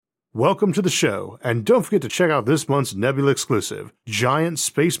Welcome to the show, and don't forget to check out this month's Nebula exclusive, Giant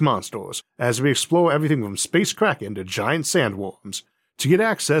Space Monsters, as we explore everything from space kraken to giant sandworms. To get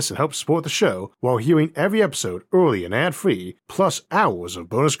access and help support the show while hearing every episode early and ad-free, plus hours of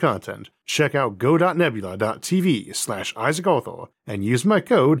bonus content, check out go.nebula.tv/IsaacArthur and use my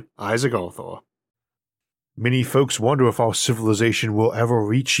code IsaacArthur. Many folks wonder if our civilization will ever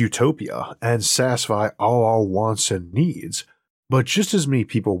reach utopia and satisfy all our wants and needs. But just as many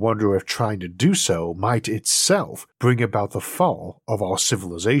people wonder if trying to do so might itself bring about the fall of our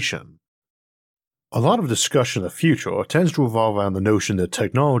civilization. A lot of discussion of the future tends to revolve around the notion that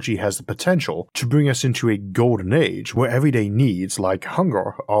technology has the potential to bring us into a golden age where everyday needs like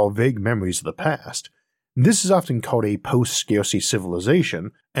hunger are vague memories of the past. This is often called a post-scarcity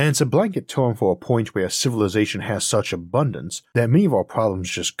civilization, and it's a blanket term for a point where civilization has such abundance that many of our problems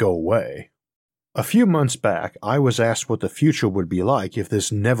just go away. A few months back, I was asked what the future would be like if this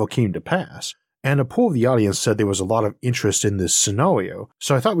never came to pass, and a poll of the audience said there was a lot of interest in this scenario,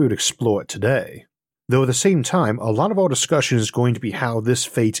 so I thought we would explore it today. Though at the same time, a lot of our discussion is going to be how this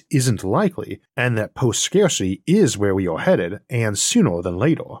fate isn't likely, and that post-scarcity is where we are headed, and sooner than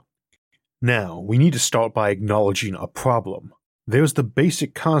later. Now, we need to start by acknowledging a problem. There's the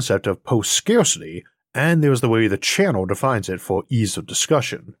basic concept of post-scarcity, and there's the way the channel defines it for ease of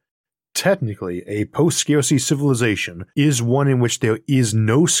discussion. Technically, a post-scarcity civilization is one in which there is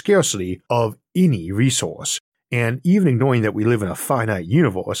no scarcity of any resource, and even ignoring that we live in a finite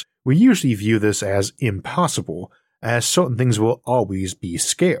universe, we usually view this as impossible, as certain things will always be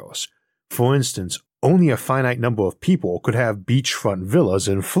scarce. For instance, only a finite number of people could have beachfront villas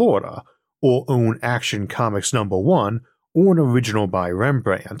in Florida, or own Action Comics #1, or an original by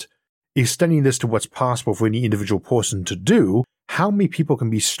Rembrandt. Extending this to what's possible for any individual person to do, how many people can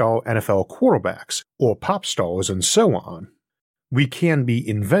be star NFL quarterbacks, or pop stars, and so on? We can be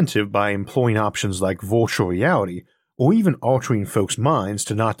inventive by employing options like virtual reality, or even altering folks' minds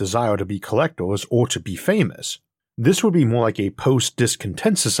to not desire to be collectors or to be famous. This would be more like a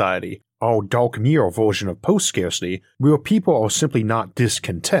post-discontent society, our dark mirror version of post-scarcity, where people are simply not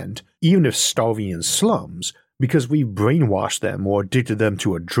discontent, even if starving in slums, because we've brainwashed them or addicted them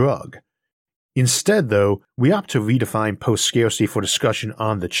to a drug. Instead, though, we opt to redefine post-scarcity for discussion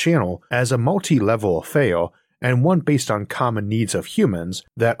on the channel as a multi-level affair, and one based on common needs of humans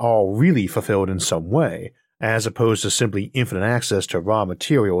that are really fulfilled in some way, as opposed to simply infinite access to raw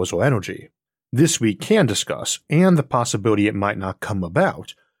materials or energy. This we can discuss, and the possibility it might not come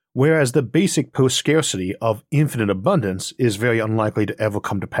about, whereas the basic post-scarcity of infinite abundance is very unlikely to ever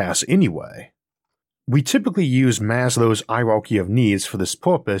come to pass anyway. We typically use Maslow's hierarchy of needs for this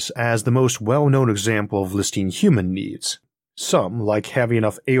purpose as the most well-known example of listing human needs. Some, like having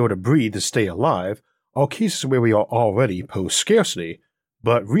enough air to breathe to stay alive, are cases where we are already post-scarcity,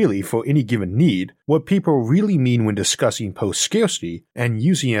 but really for any given need, what people really mean when discussing post-scarcity and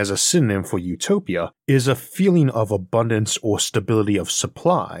using it as a synonym for utopia is a feeling of abundance or stability of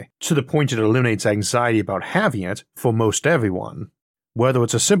supply, to the point it eliminates anxiety about having it for most everyone. Whether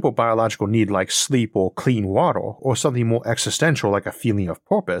it's a simple biological need like sleep or clean water, or something more existential like a feeling of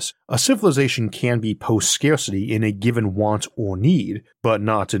purpose, a civilization can be post-scarcity in a given want or need, but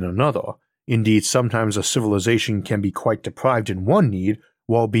not in another. Indeed, sometimes a civilization can be quite deprived in one need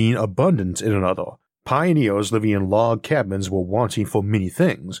while being abundant in another. Pioneers living in log cabins were wanting for many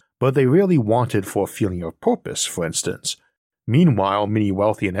things, but they rarely wanted for a feeling of purpose, for instance. Meanwhile, many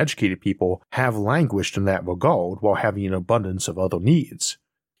wealthy and educated people have languished in that regard while having an abundance of other needs.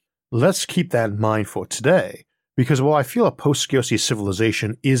 Let's keep that in mind for today, because while I feel a post-scarcity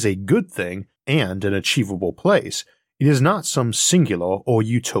civilization is a good thing and an achievable place, it is not some singular or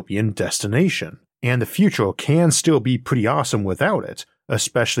utopian destination, and the future can still be pretty awesome without it,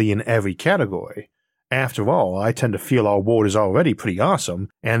 especially in every category. After all, I tend to feel our world is already pretty awesome,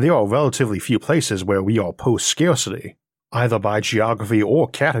 and there are relatively few places where we are post-scarcity, either by geography or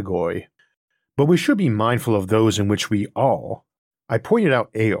category. But we should be mindful of those in which we are. I pointed out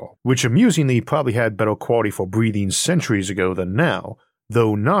air, which amusingly probably had better quality for breathing centuries ago than now,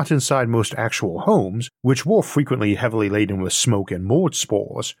 though not inside most actual homes, which were frequently heavily laden with smoke and mold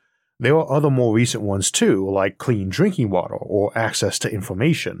spores. There are other more recent ones too, like clean drinking water or access to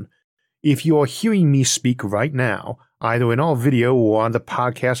information. If you are hearing me speak right now, either in our video or on the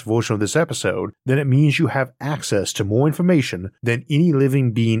podcast version of this episode, then it means you have access to more information than any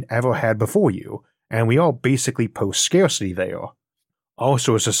living being ever had before you, and we are basically post-scarcity there.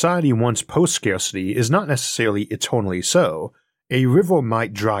 Also, a society once post-scarcity is not necessarily eternally so. A river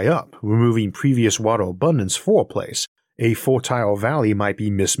might dry up, removing previous water abundance for a place. A fertile valley might be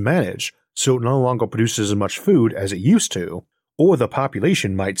mismanaged, so it no longer produces as much food as it used to. or the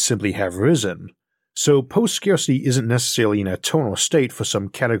population might simply have risen. So post-scarcity isn't necessarily an eternal state for some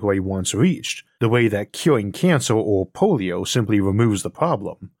category once reached, the way that curing cancer or polio simply removes the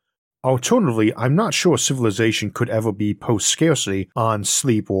problem. Alternatively, I'm not sure civilization could ever be post-scarcity on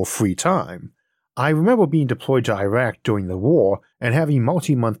sleep or free time. I remember being deployed to Iraq during the war and having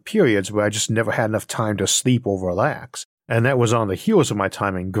multi-month periods where I just never had enough time to sleep or relax, and that was on the heels of my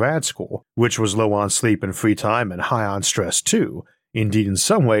time in grad school, which was low on sleep and free time and high on stress too. Indeed, in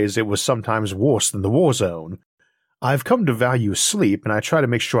some ways, it was sometimes worse than the war zone. I've come to value sleep, and I try to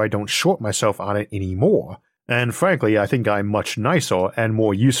make sure I don't short myself on it anymore. And frankly, I think I'm much nicer and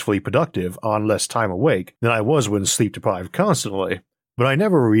more usefully productive on less time awake than I was when sleep-deprived constantly. But I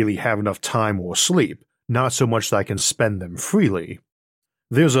never really have enough time or sleep, not so much that I can spend them freely.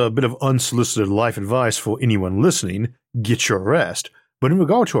 There's a bit of unsolicited life advice for anyone listening: get your rest. But in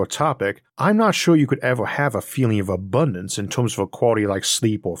regard to our topic, I'm not sure you could ever have a feeling of abundance in terms of a quality like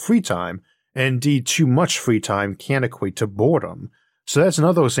sleep or free time, and indeed too much free time can equate to boredom. So that's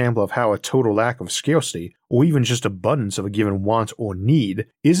another example of how a total lack of scarcity, or even just abundance of a given want or need,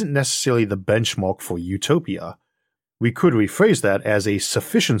 isn't necessarily the benchmark for utopia. We could rephrase that as a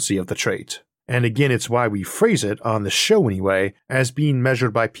sufficiency of the trait. And again, it's why we phrase it, on the show anyway, as being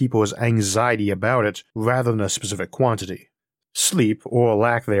measured by people's anxiety about it rather than a specific quantity. Sleep, or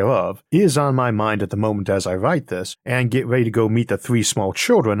lack thereof, is on my mind at the moment as I write this, and get ready to go meet the 3 small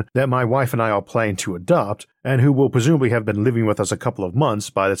children that my wife and I are planning to adopt, and who will presumably have been living with us a couple of months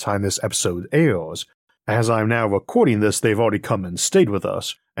by the time this episode airs. As I'm now recording this, they've already come and stayed with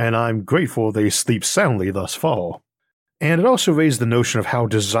us, and I'm grateful they sleep soundly thus far. And it also raised the notion of how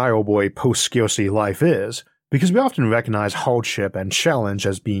desirable a post-scarcity life is, because we often recognize hardship and challenge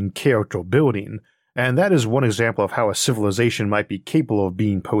as being character building, and that is one example of how a civilization might be capable of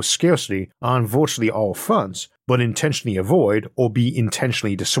being post-scarcity on virtually all fronts, but intentionally avoid or be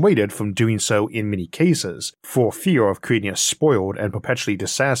intentionally dissuaded from doing so in many cases, for fear of creating a spoiled and perpetually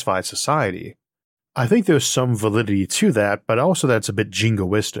dissatisfied society. I think there's some validity to that, but also that's a bit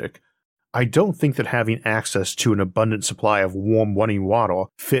jingoistic. I don't think that having access to an abundant supply of warm running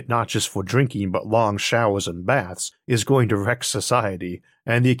water, fit not just for drinking but long showers and baths, is going to wreck society,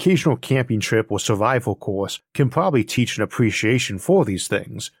 and the occasional camping trip or survival course can probably teach an appreciation for these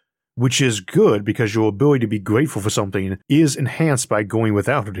things, which is good because your ability to be grateful for something is enhanced by going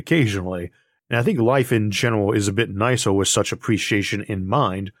without it occasionally, and I think life in general is a bit nicer with such appreciation in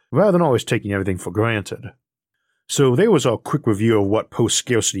mind, rather than always taking everything for granted. So there was our quick review of what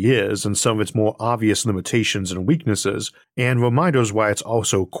post-scarcity is and some of its more obvious limitations and weaknesses, and reminders why it's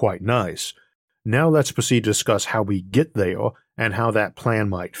also quite nice. Now let's proceed to discuss how we get there and how that plan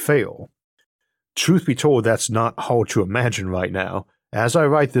might fail. Truth be told, that's not hard to imagine right now. As I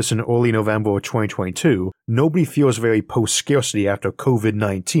write this in early November of 2022, nobody feels very post-scarcity after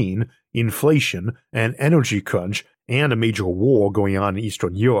COVID-19, inflation, an energy crunch, and a major war going on in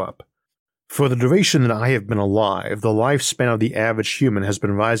Eastern Europe. For the duration that I have been alive, the lifespan of the average human has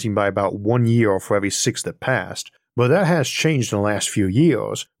been rising by about 1 year for every 6 that passed, but that has changed in the last few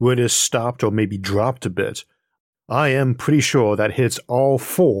years, where it has stopped or maybe dropped a bit. I am pretty sure that hits all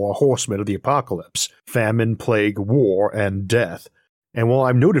 4 horsemen of the apocalypse: famine, plague, war, and death. And while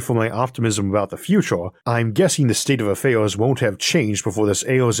I'm noted for my optimism about the future, I'm guessing the state of affairs won't have changed before this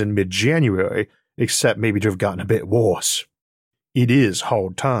airs in mid-January, except maybe to have gotten a bit worse. It is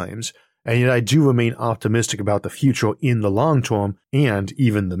hard times, and yet I do remain optimistic about the future in the long term and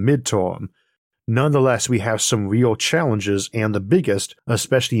even the mid-term. Nonetheless, we have some real challenges, and the biggest,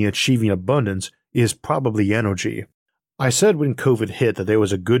 especially in achieving abundance, is probably energy. I said when COVID hit that there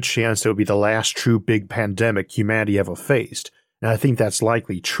was a good chance it would be the last true big pandemic humanity ever faced, and I think that's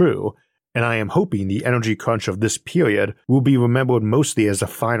likely true, and I am hoping the energy crunch of this period will be remembered mostly as a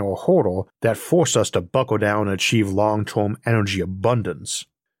final hurdle that forced us to buckle down and achieve long-term energy abundance.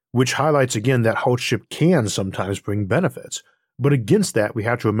 Which highlights again that hardship can sometimes bring benefits, but against that we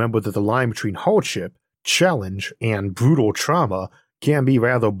have to remember that the line between hardship, challenge, and brutal trauma can be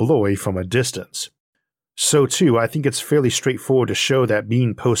rather blurry from a distance. So too, I think it's fairly straightforward to show that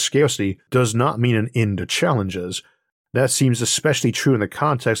being post-scarcity does not mean an end to challenges. That seems especially true in the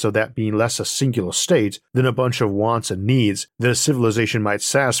context of that being less a singular state than a bunch of wants and needs that a civilization might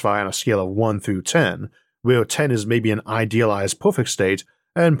satisfy on a scale of 1 through 10, where 10 is maybe an idealized perfect state,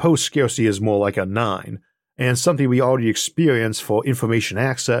 and post-scarcity is more like a 9, and something we already experience for information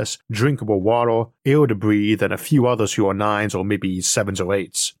access, drinkable water, air to breathe, and a few others who are 9s or maybe 7s or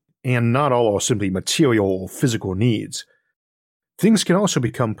 8s, and not all are simply material or physical needs. Things can also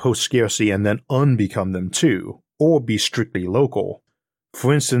become post-scarcity and then unbecome them too, or be strictly local.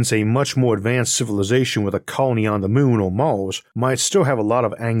 For instance, a much more advanced civilization with a colony on the moon or Mars might still have a lot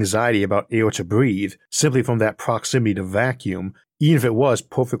of anxiety about air to breathe, simply from that proximity to vacuum, even if it was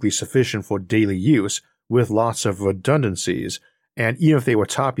perfectly sufficient for daily use, with lots of redundancies, and even if they were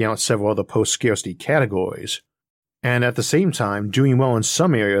topping out several other post-scarcity categories. And at the same time, doing well in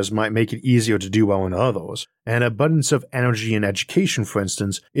some areas might make it easier to do well in others. An abundance of energy and education, for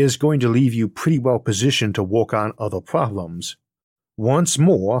instance, is going to leave you pretty well positioned to work on other problems. Once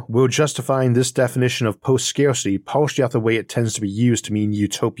more, we're justifying this definition of post-scarcity partially off the way it tends to be used to mean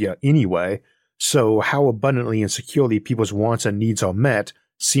utopia anyway, so how abundantly and securely people's wants and needs are met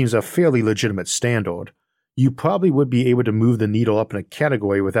seems a fairly legitimate standard. You probably would be able to move the needle up in a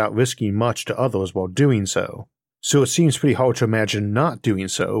category without risking much to others while doing so. So it seems pretty hard to imagine not doing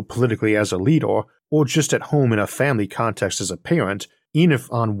so, politically as a leader, or just at home in a family context as a parent, even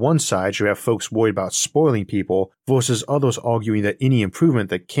if on one side you have folks worried about spoiling people versus others arguing that any improvement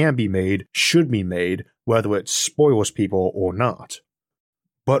that can be made should be made, whether it spoils people or not.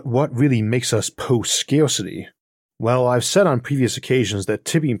 But what really makes us post-scarcity? Well, I've said on previous occasions that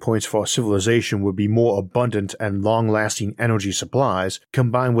tipping points for our civilization would be more abundant and long-lasting energy supplies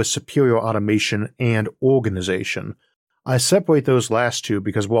combined with superior automation and organization. I separate those last two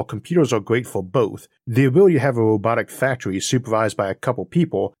because while computers are great for both, the ability to have a robotic factory supervised by a couple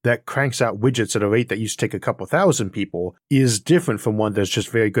people that cranks out widgets at a rate that used to take a couple thousand people is different from one that's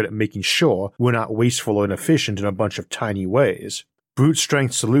just very good at making sure we're not wasteful or inefficient in a bunch of tiny ways. Brute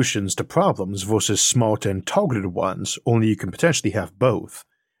strength solutions to problems versus smart and targeted ones, only you can potentially have both.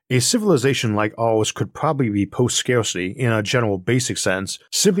 A civilization like ours could probably be post-scarcity in a general basic sense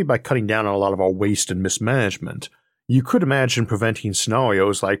simply by cutting down on a lot of our waste and mismanagement. You could imagine preventing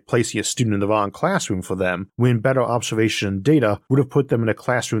scenarios like placing a student in the wrong classroom for them when better observation and data would have put them in a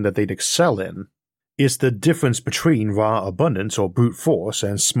classroom that they'd excel in. It's the difference between raw abundance or brute force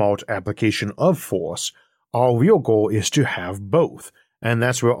and smart application of force. Our real goal is to have both, and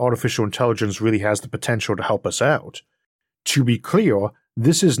that's where artificial intelligence really has the potential to help us out. To be clear,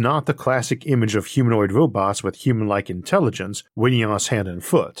 this is not the classic image of humanoid robots with human-like intelligence waiting on us hand and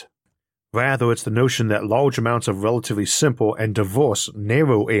foot. Rather, it's the notion that large amounts of relatively simple and diverse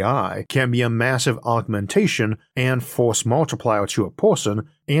narrow AI can be a massive augmentation and force multiplier to a person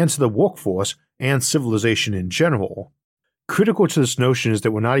and to the workforce and civilization in general. Critical to this notion is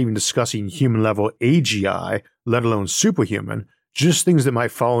that we're not even discussing human-level AGI, let alone superhuman, just things that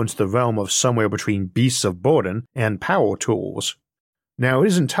might fall into the realm of somewhere between beasts of burden and power tools. Now, it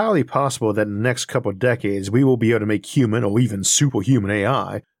is entirely possible that in the next couple of decades we will be able to make human or even superhuman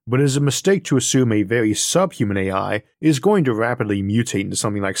AI, but it is a mistake to assume a very subhuman AI is going to rapidly mutate into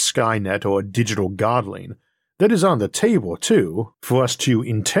something like Skynet or a digital godling. That is on the table, too, for us to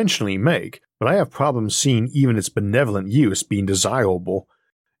intentionally make, but I have problems seeing even its benevolent use being desirable.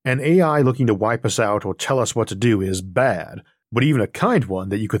 An AI looking to wipe us out or tell us what to do is bad, but even a kind one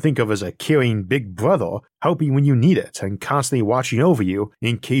that you could think of as a caring big brother helping when you need it and constantly watching over you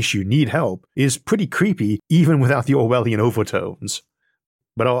in case you need help is pretty creepy even without the Orwellian overtones.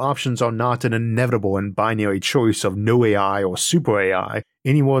 But our options are not an inevitable and binary choice of no AI or super AI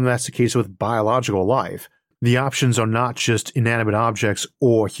any more than that's the case with biological life. The options are not just inanimate objects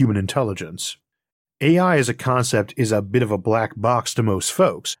or human intelligence. AI as a concept is a bit of a black box to most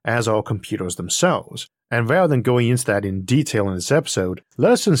folks, as are computers themselves. And rather than going into that in detail in this episode,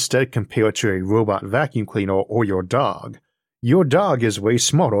 let us instead compare it to a robot vacuum cleaner or your dog. Your dog is way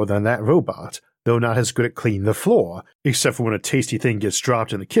smarter than that robot, though not as good at cleaning the floor, except for when a tasty thing gets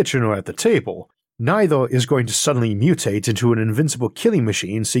dropped in the kitchen or at the table. Neither is going to suddenly mutate into an invincible killing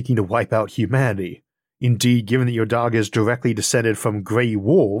machine seeking to wipe out humanity. Indeed, given that your dog is directly descended from grey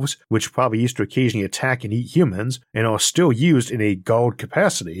wolves, which probably used to occasionally attack and eat humans, and are still used in a guard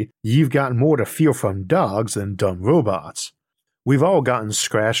capacity, you've got more to fear from dogs than dumb robots. We've all gotten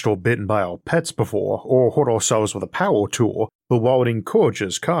scratched or bitten by our pets before, or hurt ourselves with a power tool, but while it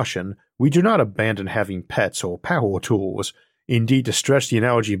encourages caution, we do not abandon having pets or power tools. Indeed, to stretch the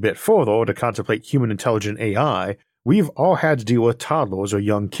analogy a bit further to contemplate human intelligent AI, we've all had to deal with toddlers or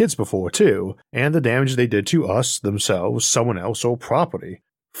young kids before too, and the damage they did to us, themselves, someone else, or property.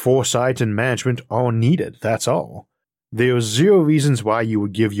 Foresight and management are needed, that's all. There are zero reasons why you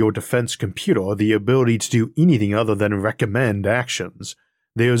would give your defense computer the ability to do anything other than recommend actions.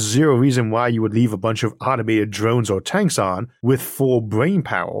 There's zero reason why you would leave a bunch of automated drones or tanks on with full brain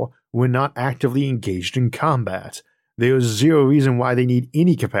power when not actively engaged in combat. There's zero reason why they need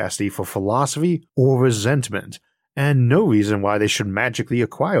any capacity for philosophy or resentment, and no reason why they should magically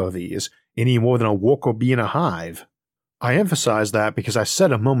acquire these, any more than a worker bee in a hive. I emphasize that because I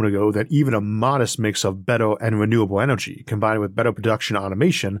said a moment ago that even a modest mix of better and renewable energy combined with better production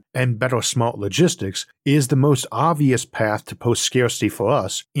automation and better smart logistics is the most obvious path to post-scarcity for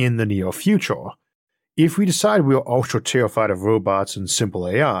us in the near future. If we decide we're ultra terrified of robots and simple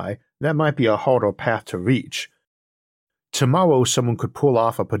AI, that might be a harder path to reach. Tomorrow someone could pull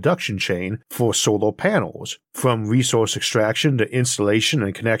off a production chain for solar panels, from resource extraction to installation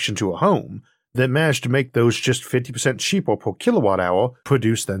and connection to a home, that managed to make those just 50% cheaper per kilowatt hour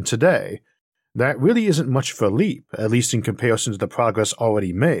produced than today. That really isn't much of a leap, at least in comparison to the progress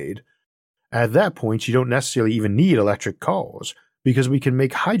already made. At that point, you don't necessarily even need electric cars, because we can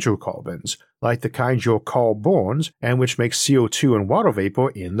make hydrocarbons, like the kind your car burns and which makes CO2 and water vapor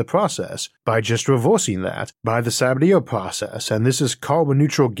in the process, by just reversing that by the Sabatier process, and this is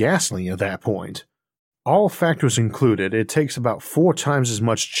carbon-neutral gasoline at that point. All factors included, it takes about 4 times as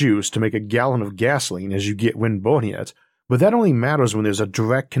much juice to make a gallon of gasoline as you get when burning it, but that only matters when there's a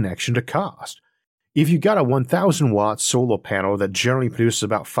direct connection to cost. If you got a 1000-watt solar panel that generally produces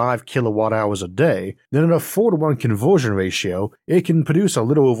about 5 kilowatt hours a day, then at a 4-to-1 conversion ratio, it can produce a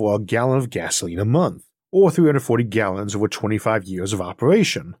little over a gallon of gasoline a month, or 340 gallons over 25 years of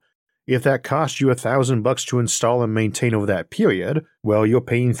operation. If that costs you $1,000 to install and maintain over that period, well, you're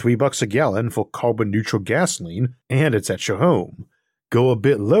paying $3 a gallon for carbon-neutral gasoline, and it's at your home. Go a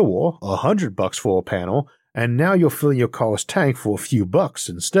bit lower, $100 for a panel, and now you're filling your car's tank for a few bucks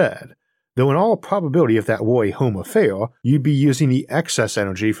instead. Though in all probability, if that were a home affair, you'd be using the excess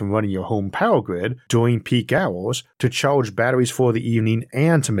energy from running your home power grid during peak hours to charge batteries for the evening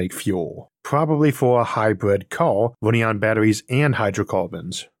and to make fuel, probably for a hybrid car running on batteries and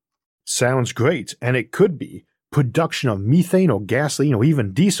hydrocarbons. Sounds great, and it could be. Production of methane or gasoline or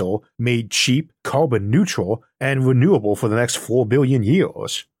even diesel made cheap, carbon neutral, and renewable for the next 4 billion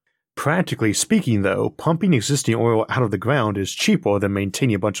years. Practically speaking though, pumping existing oil out of the ground is cheaper than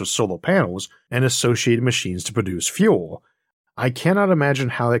maintaining a bunch of solar panels and associated machines to produce fuel. I cannot imagine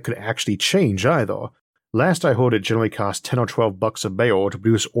how that could actually change either. Last I heard it generally costs $10 or $12 a barrel to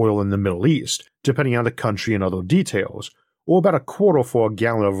produce oil in the Middle East, depending on the country and other details, or about a quarter for a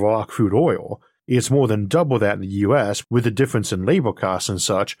gallon of raw crude oil. It's more than double that in the US with the difference in labor costs and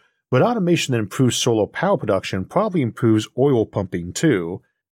such, but automation that improves solar power production probably improves oil pumping too.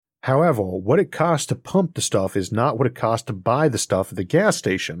 However, what it costs to pump the stuff is not what it costs to buy the stuff at the gas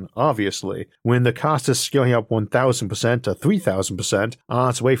station, obviously, when the cost is scaling up 1,000% to 3,000% on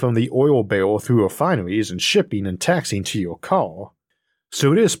its way from the oil barrel through refineries and shipping and taxing to your car.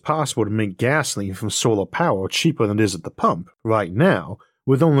 So it is possible to make gasoline from solar power cheaper than it is at the pump, right now,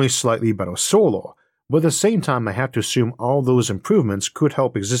 with only slightly better solar, but at the same time I have to assume all those improvements could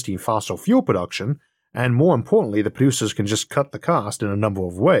help existing fossil fuel production, and more importantly, the producers can just cut the cost in a number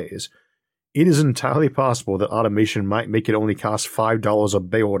of ways. It is entirely possible that automation might make it only cost $5 a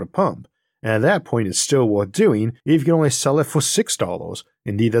barrel to pump, and at that point it's still worth doing if you can only sell it for $6.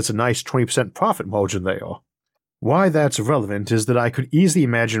 Indeed, that's a nice 20% profit margin there. Why that's relevant is that I could easily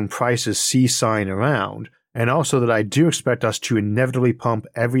imagine prices seesawing around, and also that I do expect us to inevitably pump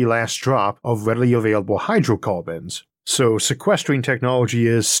every last drop of readily available hydrocarbons, so sequestering technology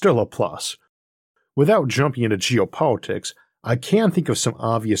is still a plus. Without jumping into geopolitics, I can think of some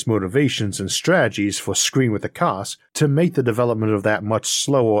obvious motivations and strategies for screwing with the costs to make the development of that much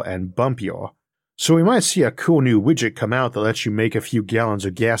slower and bumpier. So we might see a cool new widget come out that lets you make a few gallons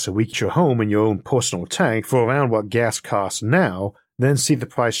of gas a week at your home in your own personal tank for around what gas costs now, then see the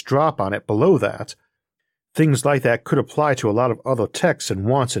price drop on it below that. Things like that could apply to a lot of other techs and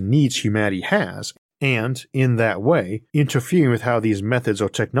wants and needs humanity has, and, in that way, interfering with how these methods or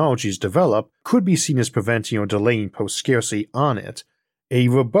technologies develop could be seen as preventing or delaying post-scarcity on it. A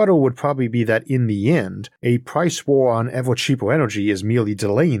rebuttal would probably be that in the end, a price war on ever-cheaper energy is merely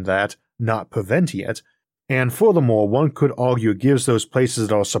delaying that, not preventing it, and furthermore one could argue it gives those places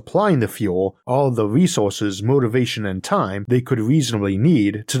that are supplying the fuel all the resources, motivation, and time they could reasonably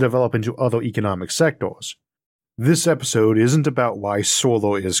need to develop into other economic sectors. This episode isn't about why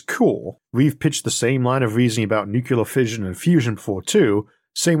solar is cool. We've pitched the same line of reasoning about nuclear fission and fusion before too,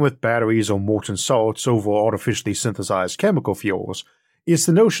 same with batteries or molten salts over artificially synthesized chemical fuels. It's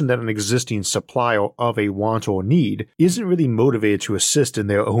the notion that an existing supplier of a want or need isn't really motivated to assist in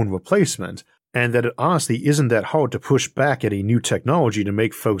their own replacement, and that it honestly isn't that hard to push back at a new technology to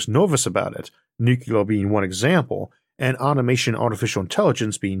make folks nervous about it, nuclear being one example, and automation and artificial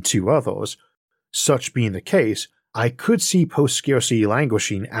intelligence being two others. Such being the case, I could see post-scarcity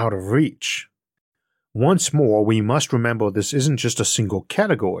languishing out of reach. Once more, we must remember this isn't just a single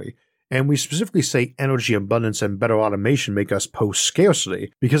category, and we specifically say energy abundance and better automation make us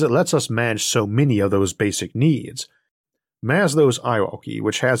post-scarcity because it lets us manage so many of those basic needs. Maslow's hierarchy,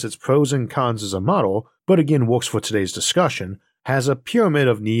 which has its pros and cons as a model, but again works for today's discussion, has a pyramid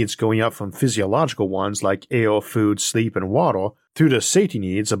of needs going up from physiological ones like air, food, sleep, and water, through to safety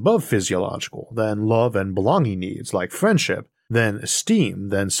needs above physiological, then love and belonging needs like friendship, then esteem,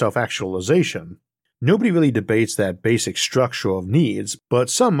 then self-actualization. Nobody really debates that basic structure of needs, but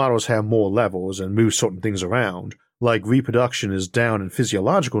some models have more levels and move certain things around, like reproduction is down in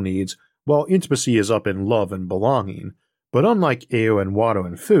physiological needs, while intimacy is up in love and belonging. But unlike air and water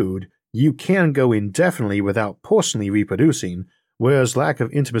and food, you can go indefinitely without personally reproducing, whereas lack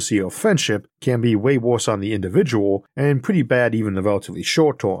of intimacy or friendship can be way worse on the individual and pretty bad even in the relatively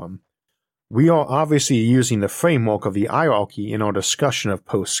short term. We are obviously using the framework of the hierarchy in our discussion of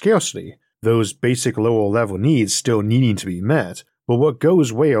post-scarcity, those basic lower-level needs still needing to be met, but what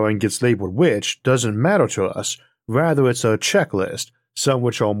goes where and gets labeled which doesn't matter to us, rather it's a checklist, some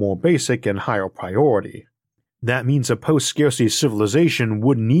which are more basic and higher priority. That means a post-scarcity civilization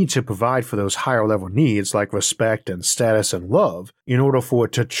would need to provide for those higher-level needs like respect and status and love in order for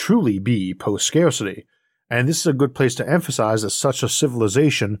it to truly be post-scarcity. And this is a good place to emphasize that such a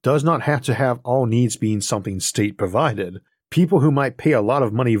civilization does not have to have all needs being something state-provided. People who might pay a lot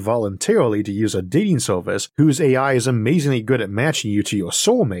of money voluntarily to use a dating service whose AI is amazingly good at matching you to your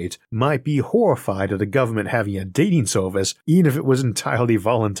soulmate might be horrified at the government having a dating service even if it was entirely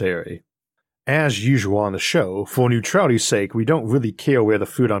voluntary. As usual on the show, for neutrality's sake, we don't really care where the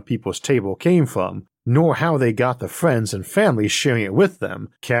food on people's table came from, nor how they got the friends and family sharing it with them,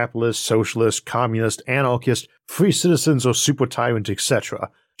 capitalist, socialist, communist, anarchist, free citizens or super tyrant, etc.,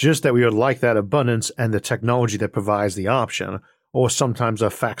 just that we would like that abundance and the technology that provides the option, or sometimes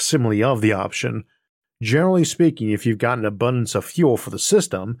a facsimile of the option. Generally speaking, if you've got an abundance of fuel for the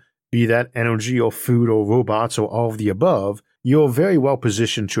system, be that energy or food or robots or all of the above, you're very well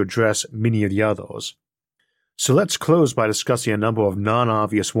positioned to address many of the others. So let's close by discussing a number of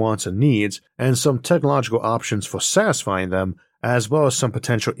non-obvious wants and needs, and some technological options for satisfying them, as well as some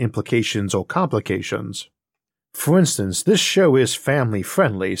potential implications or complications. For instance, this show is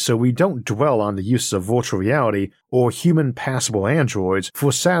family-friendly, so we don't dwell on the uses of virtual reality or human-passable androids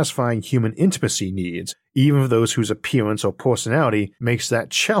for satisfying human intimacy needs, even for those whose appearance or personality makes that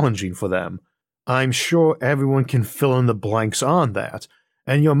challenging for them. I'm sure everyone can fill in the blanks on that,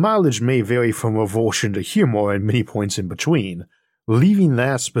 and your mileage may vary from revulsion to humor and many points in between. Leaving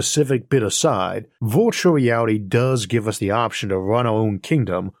that specific bit aside, virtual reality does give us the option to run our own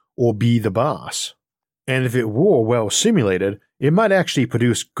kingdom or be the boss. And if it were well simulated, it might actually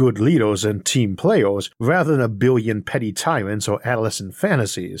produce good leaders and team players rather than a billion petty tyrants or adolescent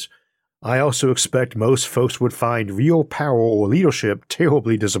fantasies. I also expect most folks would find real power or leadership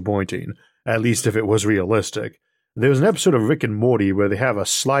terribly disappointing, at least if it was realistic. There's an episode of Rick and Morty where they have a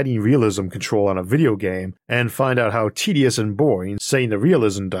sliding realism control on a video game and find out how tedious and boring setting the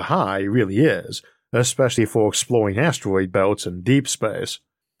realism to high really is, especially for exploring asteroid belts and deep space.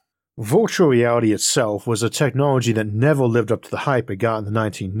 Virtual reality itself was a technology that never lived up to the hype it got in the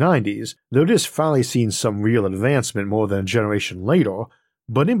 1990s, though it has finally seen some real advancement more than a generation later,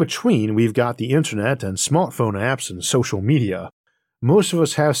 but in between we've got the internet and smartphone apps and social media. Most of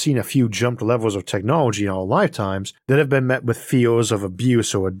us have seen a few jumped levels of technology in our lifetimes that have been met with fears of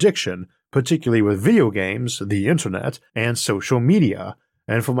abuse or addiction, particularly with video games, the internet, and social media,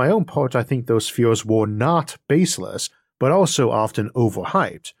 and for my own part I think those fears were not baseless, but also often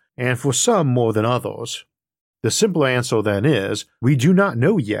overhyped, and for some more than others. The simple answer then is, we do not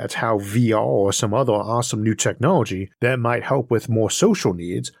know yet how VR or some other awesome new technology that might help with more social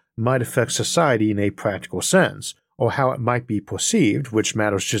needs might affect society in a practical sense, or how it might be perceived, which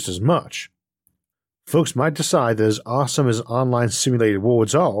matters just as much. Folks might decide that as awesome as online simulated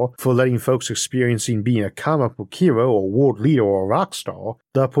worlds are for letting folks experiencing being a comic book hero or world leader or rock star,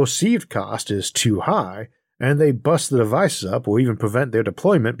 the perceived cost is too high, and they bust the devices up or even prevent their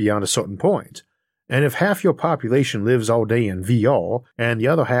deployment beyond a certain point. And if half your population lives all day in VR, and the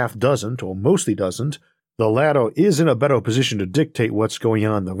other half doesn't or mostly doesn't, the latter is in a better position to dictate what's going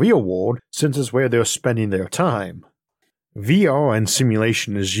on in the real world since it's where they're spending their time. VR and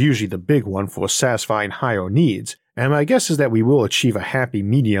simulation is usually the big one for satisfying higher needs, and my guess is that we will achieve a happy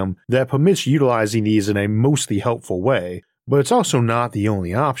medium that permits utilizing these in a mostly helpful way, but it's also not the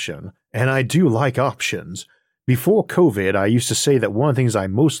only option, and I do like options. Before COVID, I used to say that one of the things I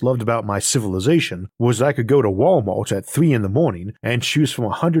most loved about my civilization was that I could go to Walmart at 3 in the morning and choose from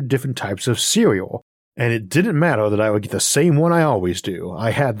 100 different types of cereal, and it didn't matter that I would get the same one I always do.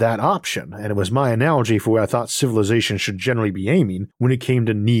 I had that option, and it was my analogy for where I thought civilization should generally be aiming when it came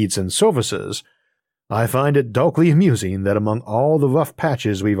to needs and services. I find it darkly amusing that among all the rough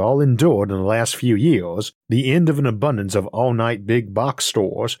patches we've all endured in the last few years, the end of an abundance of all-night big box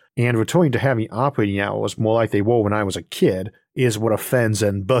stores and returning to having operating hours more like they were when I was a kid is what offends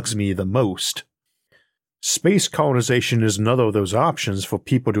and bugs me the most. Space colonization is another of those options for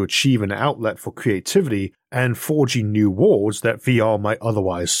people to achieve an outlet for creativity and forging new worlds that VR might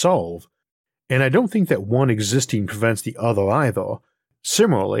otherwise solve. And I don't think that one existing prevents the other either.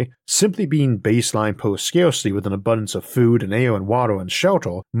 Similarly, simply being baseline post-scarcity with an abundance of food and air and water and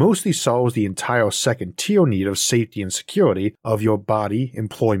shelter mostly solves the entire second-tier need of safety and security of your body,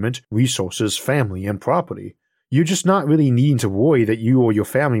 employment, resources, family, and property. You're just not really needing to worry that you or your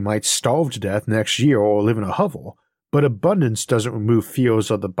family might starve to death next year or live in a hovel, but abundance doesn't remove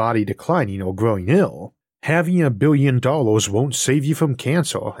fears of the body declining or growing ill. Having $1 billion won't save you from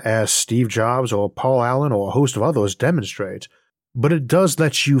cancer, as Steve Jobs or Paul Allen or a host of others demonstrate, but it does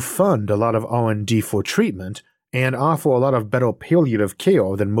let you fund a lot of R&D for treatment and offer a lot of better palliative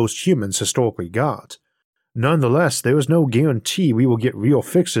care than most humans historically got. Nonetheless, there is no guarantee we will get real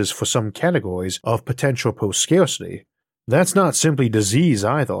fixes for some categories of potential post-scarcity. That's not simply disease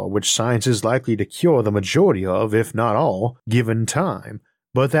either, which science is likely to cure the majority of, if not all, given time,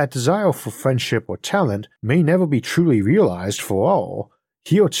 but that desire for friendship or talent may never be truly realized for all.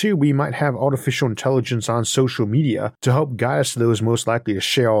 Here too we might have artificial intelligence on social media to help guide us to those most likely to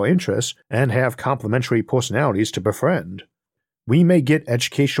share our interests and have complementary personalities to befriend. We may get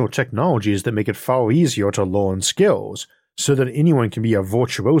educational technologies that make it far easier to learn skills, so that anyone can be a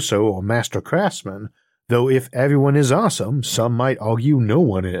virtuoso or master craftsman, though if everyone is awesome, some might argue no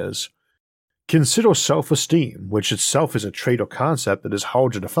one is. Consider self-esteem, which itself is a trait or concept that is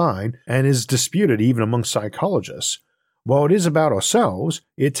hard to define and is disputed even among psychologists. While it is about ourselves,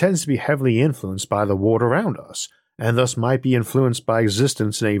 it tends to be heavily influenced by the world around us, and thus might be influenced by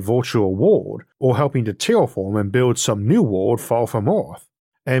existence in a virtual world, or helping to terraform and build some new world far from Earth.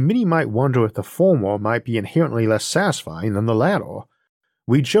 And many might wonder if the former might be inherently less satisfying than the latter.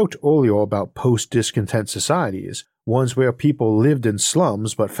 We joked earlier about post-discontent societies, ones where people lived in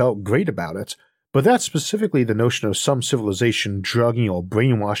slums but felt great about it, but that's specifically the notion of some civilization drugging or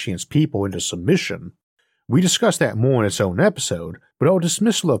brainwashing its people into submission. We discussed that more in its own episode, but our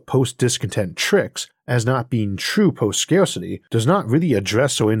dismissal of post-discontent tricks as not being true post-scarcity does not really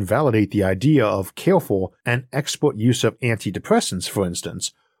address or invalidate the idea of careful and expert use of antidepressants, for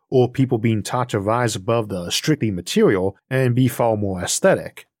instance, or people being taught to rise above the strictly material and be far more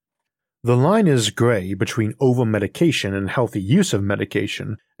aesthetic. The line is gray between over-medication and healthy use of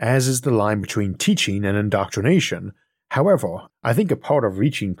medication, as is the line between teaching and indoctrination. However, I think a part of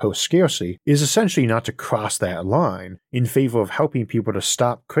reaching post-scarcity is essentially not to cross that line, in favor of helping people to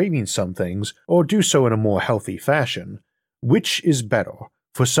stop craving some things or do so in a more healthy fashion. Which is better,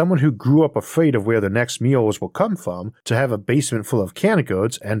 for someone who grew up afraid of where the next meals will come from to have a basement full of canned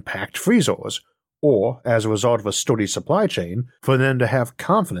goods and packed freezers, or, as a result of a sturdy supply chain, for them to have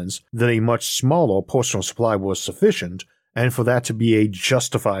confidence that a much smaller personal supply was sufficient, and for that to be a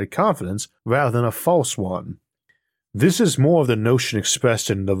justified confidence rather than a false one? This is more of the notion expressed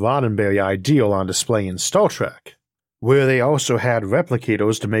in the Roddenberry ideal on display in Star Trek, where they also had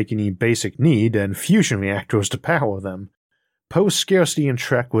replicators to make any basic need and fusion reactors to power them. Post-scarcity in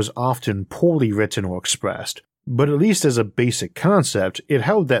Trek was often poorly written or expressed, but at least as a basic concept, it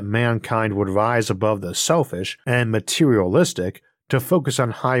held that mankind would rise above the selfish and materialistic to focus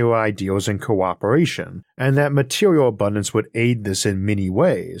on higher ideals and cooperation, and that material abundance would aid this in many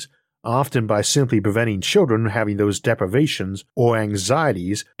ways, often by simply preventing children having those deprivations or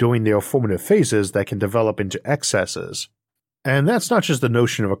anxieties during their formative phases that can develop into excesses. And that's not just the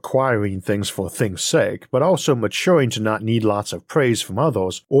notion of acquiring things for things' sake, but also maturing to not need lots of praise from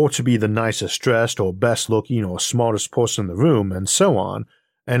others, or to be the nicest dressed or best looking or smartest person in the room, and so on.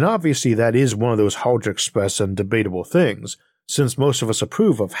 And obviously that is one of those hard to express and debatable things, since most of us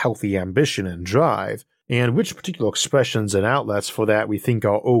approve of healthy ambition and drive, and which particular expressions and outlets for that we think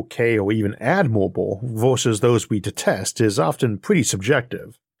are okay or even admirable versus those we detest is often pretty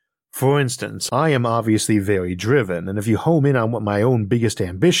subjective. For instance, I am obviously very driven, and if you home in on what my own biggest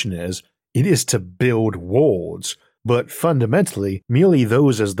ambition is, it is to build worlds, but fundamentally merely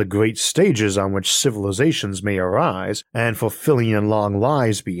those as the great stages on which civilizations may arise and fulfilling and long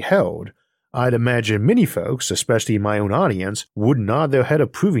lives be held. I'd imagine many folks, especially my own audience, would nod their head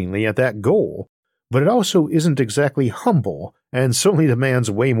approvingly at that goal. But it also isn't exactly humble, and certainly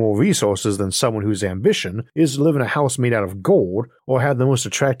demands way more resources than someone whose ambition is to live in a house made out of gold or have the most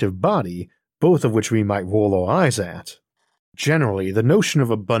attractive body, both of which we might roll our eyes at. Generally, the notion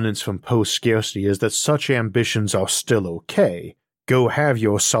of abundance from post-scarcity is that such ambitions are still okay. Go have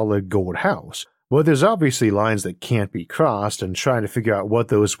your solid gold house, But there's obviously lines that can't be crossed, and trying to figure out what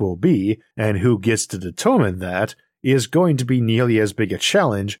those will be and who gets to determine that is going to be nearly as big a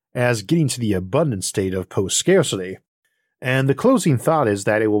challenge as getting to the abundant state of post-scarcity. And the closing thought is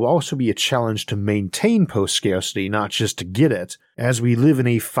that it will also be a challenge to maintain post-scarcity, not just to get it. As we live in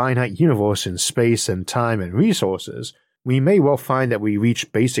a finite universe in space and time and resources, we may well find that we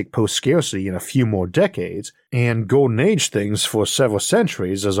reach basic post-scarcity in a few more decades, and golden age things for several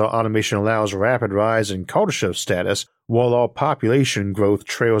centuries as our automation allows rapid rise in culture status while our population growth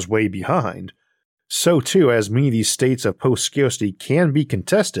trails way behind. So too, as many of these states of post-scarcity can be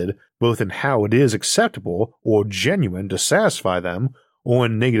contested, both in how it is acceptable or genuine to satisfy them, or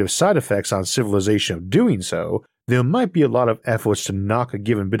in negative side effects on civilization of doing so, there might be a lot of efforts to knock a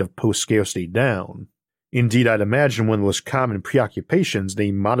given bit of post-scarcity down. Indeed, I'd imagine one of the most common preoccupations in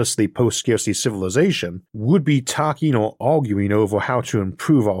a modestly post-scarcity civilization would be talking or arguing over how to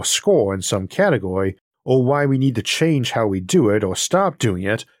improve our score in some category, or why we need to change how we do it or stop doing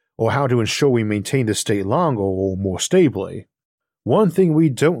it, or how to ensure we maintain the state longer or more stably. One thing we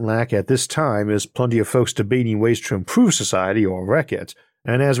don't lack at this time is plenty of folks debating ways to improve society or wreck it,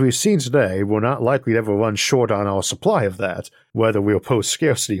 and as we've seen today, we're not likely to ever run short on our supply of that, whether we're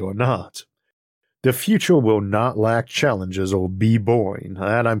post-scarcity or not. The future will not lack challenges or be boring,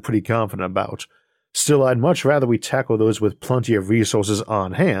 that I'm pretty confident about. Still, I'd much rather we tackle those with plenty of resources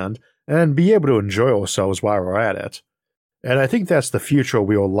on hand and be able to enjoy ourselves while we're at it. And I think that's the future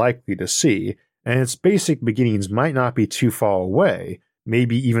we are likely to see, and its basic beginnings might not be too far away,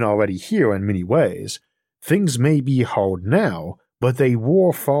 maybe even already here in many ways. Things may be hard now, but they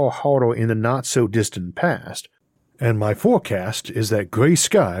were far harder in the not-so-distant past. And my forecast is that gray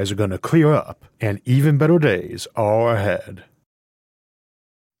skies are going to clear up, and even better days are ahead.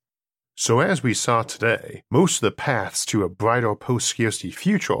 So as we saw today, most of the paths to a brighter post-scarcity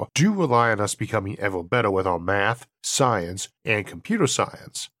future do rely on us becoming ever better with our math, science, and computer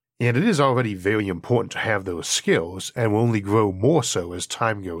science. And it is already very important to have those skills, and will only grow more so as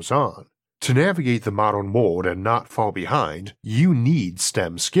time goes on. To navigate the modern world and not fall behind, you need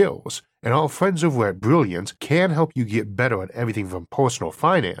STEM skills, and our friends over at Brilliant can help you get better at everything from personal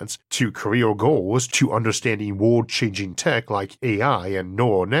finance to career goals to understanding world-changing tech like AI and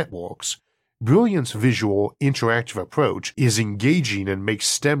neural networks. Brilliant's visual, interactive approach is engaging and makes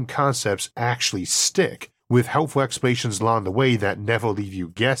STEM concepts actually stick, with helpful explanations along the way that never leave you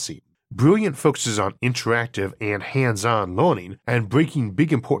guessing. Brilliant focuses on interactive and hands-on learning and breaking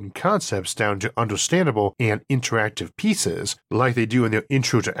big important concepts down to understandable and interactive pieces like they do in their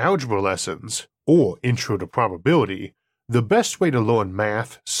Intro to Algebra lessons or Intro to Probability. The best way to learn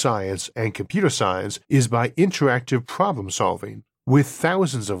math, science, and computer science is by interactive problem solving. With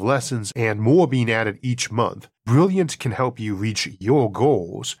thousands of lessons and more being added each month, Brilliant can help you reach your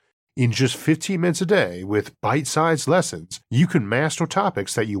goals. In just 15 minutes a day with bite-sized lessons, you can master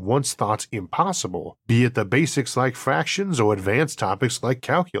topics that you once thought impossible, be it the basics like fractions or advanced topics like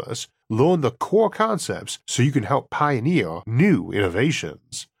calculus. Learn the core concepts so you can help pioneer new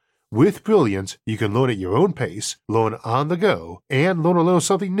innovations. With Brilliant, you can learn at your own pace, learn on the go, and learn a little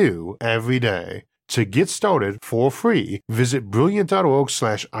something new every day. To get started for free, visit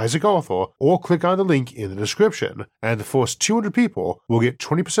brilliant.org/IsaacArthur or click on the link in the description, and the first 200 people will get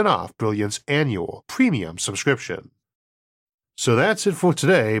 20% off Brilliant's annual premium subscription. So that's it for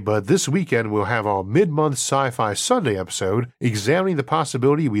today, but this weekend we'll have our mid-month Sci-Fi Sunday episode examining the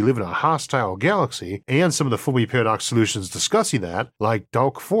possibility we live in a hostile galaxy and some of the Fermi Paradox solutions discussing that, like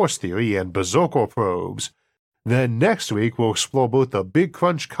dark force theory and berserker probes. Then next week we'll explore both the Big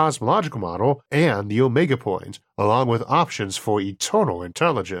Crunch cosmological model and the Omega Point, along with options for eternal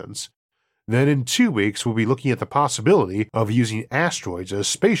intelligence. Then in 2 weeks we'll be looking at the possibility of using asteroids as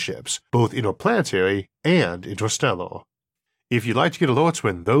spaceships, both interplanetary and interstellar. If you'd like to get alerts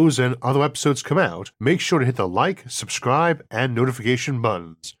when those and other episodes come out, make sure to hit the like, subscribe, and notification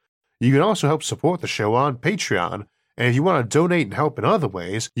buttons. You can also help support the show on Patreon, and if you want to donate and help in other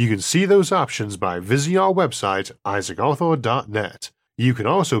ways, you can see those options by visiting our website, isaacarthur.net. You can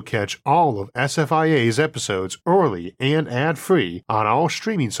also catch all of SFIA's episodes early and ad-free on our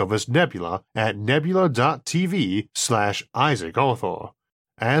streaming service Nebula at nebula.tv/IsaacArthur.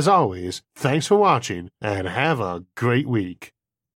 As always, thanks for watching and have a great week.